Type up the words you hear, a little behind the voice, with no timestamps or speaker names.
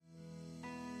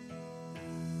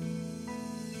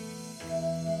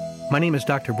My name is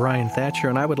Dr. Brian Thatcher,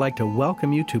 and I would like to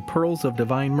welcome you to Pearls of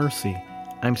Divine Mercy.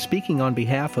 I'm speaking on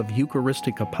behalf of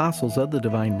Eucharistic Apostles of the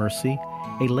Divine Mercy,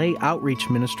 a lay outreach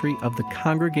ministry of the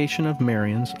Congregation of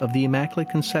Marians of the Immaculate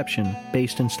Conception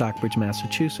based in Stockbridge,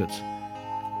 Massachusetts.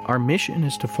 Our mission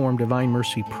is to form Divine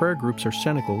Mercy prayer groups or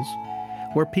cenacles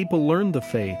where people learn the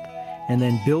faith and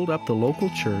then build up the local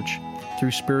church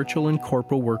through spiritual and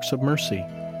corporal works of mercy,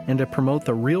 and to promote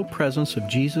the real presence of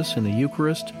Jesus in the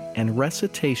Eucharist and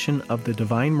recitation of the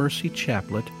Divine Mercy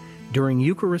Chaplet during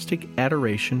Eucharistic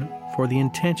adoration for the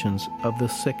intentions of the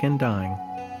sick and dying.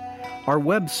 Our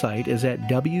website is at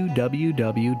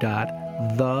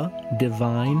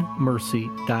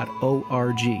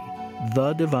www.thedivinemercy.org,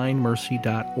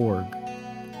 thedivinemercy.org.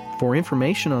 For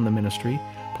information on the ministry,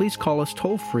 please call us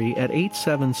toll-free at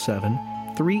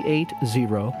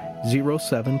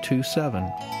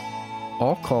 877-380-0727.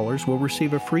 All callers will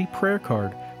receive a free prayer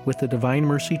card with the Divine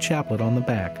Mercy Chaplet on the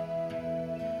back.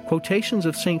 Quotations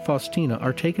of St. Faustina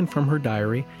are taken from her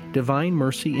diary, Divine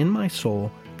Mercy in My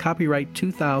Soul, copyright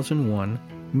 2001,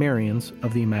 Marians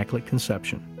of the Immaculate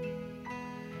Conception.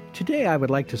 Today I would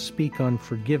like to speak on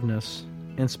forgiveness,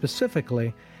 and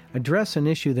specifically address an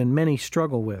issue that many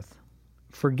struggle with,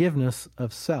 forgiveness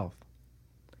of self.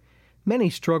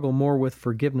 Many struggle more with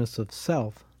forgiveness of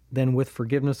self than with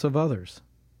forgiveness of others.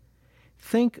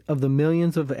 Think of the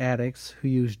millions of addicts who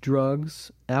use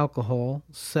drugs, alcohol,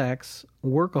 sex,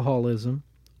 workaholism,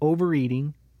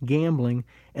 overeating, gambling,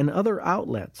 and other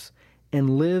outlets,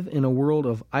 and live in a world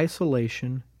of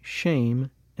isolation,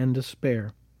 shame, and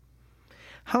despair.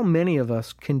 How many of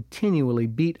us continually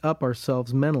beat up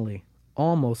ourselves mentally,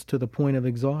 almost to the point of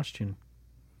exhaustion?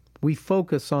 We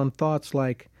focus on thoughts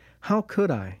like, how could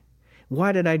I?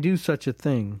 Why did I do such a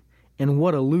thing? And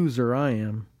what a loser I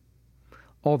am.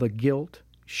 All the guilt,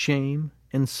 shame,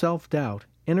 and self-doubt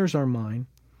enters our mind,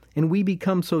 and we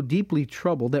become so deeply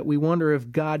troubled that we wonder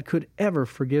if God could ever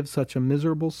forgive such a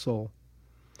miserable soul.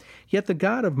 Yet the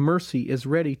God of mercy is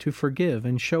ready to forgive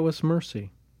and show us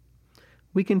mercy.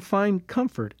 We can find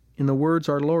comfort in the words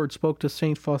our Lord spoke to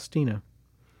St. Faustina.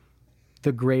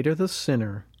 The greater the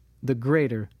sinner, the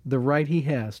greater the right he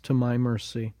has to my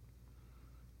mercy.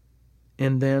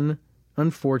 And then,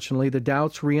 unfortunately, the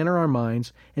doubts re-enter our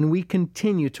minds, and we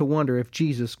continue to wonder if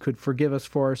Jesus could forgive us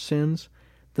for our sins,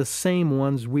 the same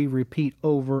ones we repeat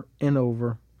over and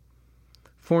over.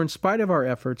 For in spite of our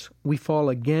efforts, we fall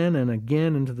again and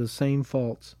again into the same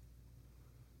faults.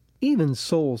 Even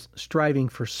souls striving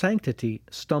for sanctity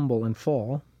stumble and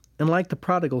fall, and like the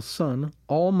prodigal son,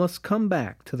 all must come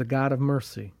back to the God of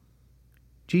mercy.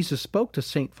 Jesus spoke to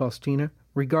St. Faustina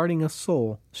regarding a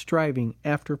soul striving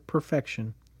after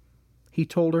perfection. He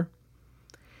told her,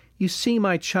 "You see,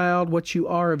 my child, what you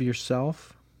are of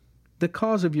yourself. The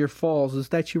cause of your falls is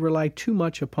that you rely too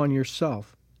much upon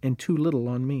yourself and too little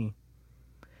on me.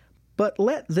 But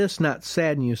let this not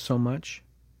sadden you so much.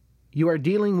 You are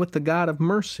dealing with the God of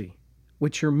mercy,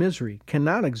 which your misery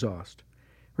cannot exhaust.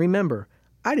 Remember,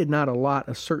 I did not allot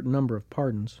a certain number of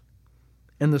pardons."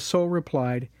 And the soul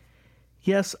replied,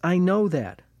 "Yes, I know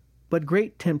that, but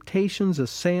great temptations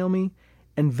assail me,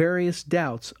 and various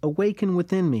doubts awaken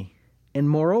within me, and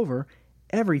moreover,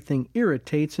 everything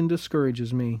irritates and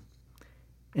discourages me."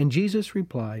 And Jesus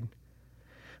replied,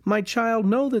 "My child,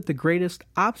 know that the greatest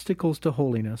obstacles to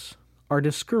holiness are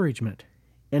discouragement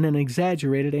and an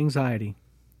exaggerated anxiety.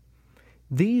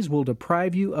 These will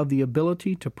deprive you of the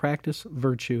ability to practice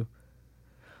virtue.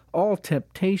 All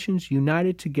temptations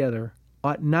united together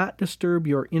ought not disturb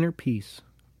your inner peace,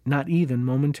 not even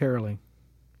momentarily.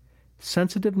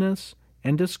 Sensitiveness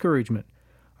and discouragement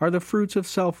are the fruits of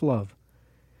self-love.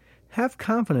 Have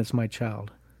confidence, my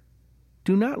child.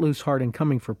 Do not lose heart in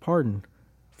coming for pardon,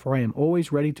 for I am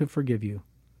always ready to forgive you.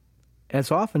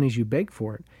 As often as you beg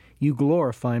for it, you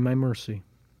glorify my mercy."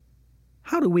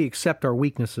 How do we accept our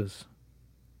weaknesses?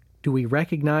 Do we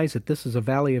recognize that this is a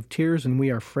valley of tears and we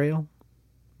are frail?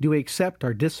 Do we accept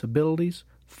our disabilities,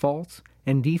 faults,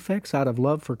 and defects out of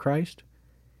love for Christ?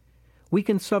 We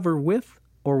can suffer with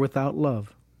or without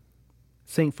love.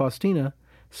 St. Faustina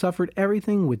suffered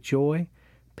everything with joy,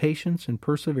 patience, and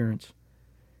perseverance.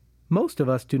 Most of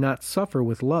us do not suffer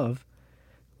with love.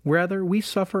 Rather, we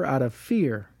suffer out of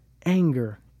fear,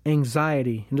 anger,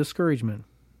 anxiety, and discouragement.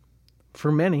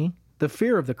 For many, the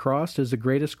fear of the cross is the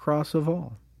greatest cross of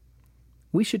all.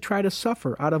 We should try to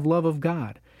suffer out of love of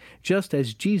God, just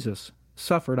as Jesus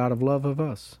suffered out of love of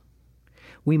us.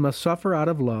 We must suffer out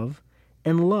of love,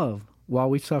 and love while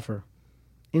we suffer.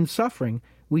 In suffering,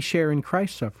 we share in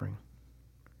Christ's suffering.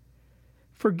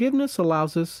 Forgiveness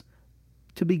allows us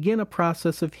to begin a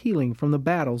process of healing from the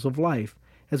battles of life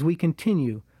as we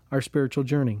continue our spiritual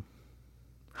journey.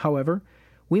 However,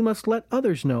 we must let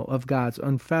others know of God's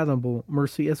unfathomable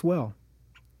mercy as well.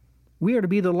 We are to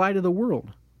be the light of the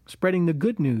world, spreading the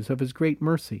good news of His great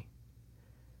mercy.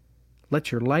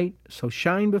 Let your light so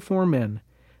shine before men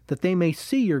that they may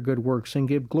see your good works and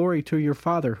give glory to your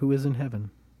Father who is in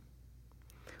heaven.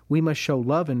 We must show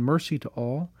love and mercy to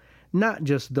all, not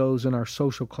just those in our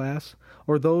social class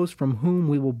or those from whom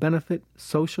we will benefit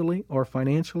socially or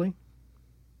financially.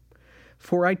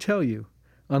 For I tell you,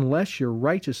 unless your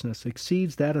righteousness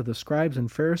exceeds that of the scribes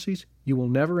and Pharisees, you will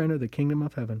never enter the kingdom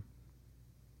of heaven.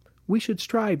 We should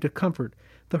strive to comfort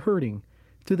the hurting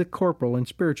through the corporal and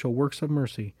spiritual works of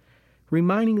mercy,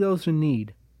 reminding those in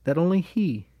need that only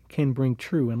He can bring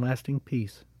true and lasting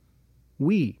peace.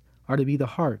 We are to be the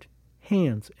heart,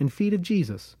 hands, and feet of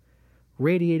Jesus,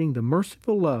 radiating the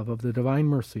merciful love of the divine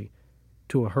mercy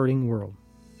to a hurting world.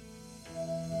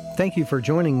 Thank you for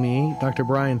joining me, Dr.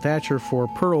 Brian Thatcher, for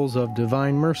Pearls of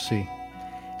Divine Mercy.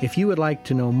 If you would like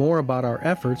to know more about our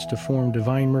efforts to form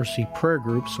Divine Mercy prayer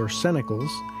groups or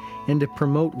cenacles, and to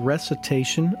promote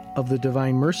recitation of the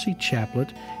Divine Mercy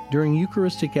Chaplet during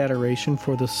Eucharistic adoration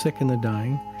for the sick and the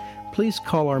dying, please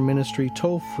call our ministry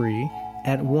toll-free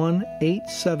at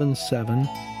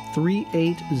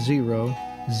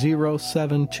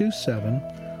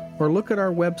 1-877-380-0727 or look at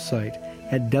our website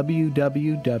at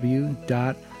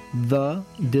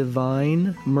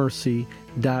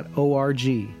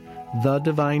www.thedivinemercy.org,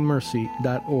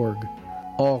 thedivinemercy.org.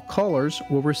 All callers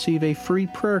will receive a free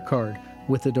prayer card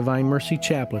with the Divine Mercy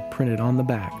Chaplet printed on the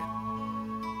back.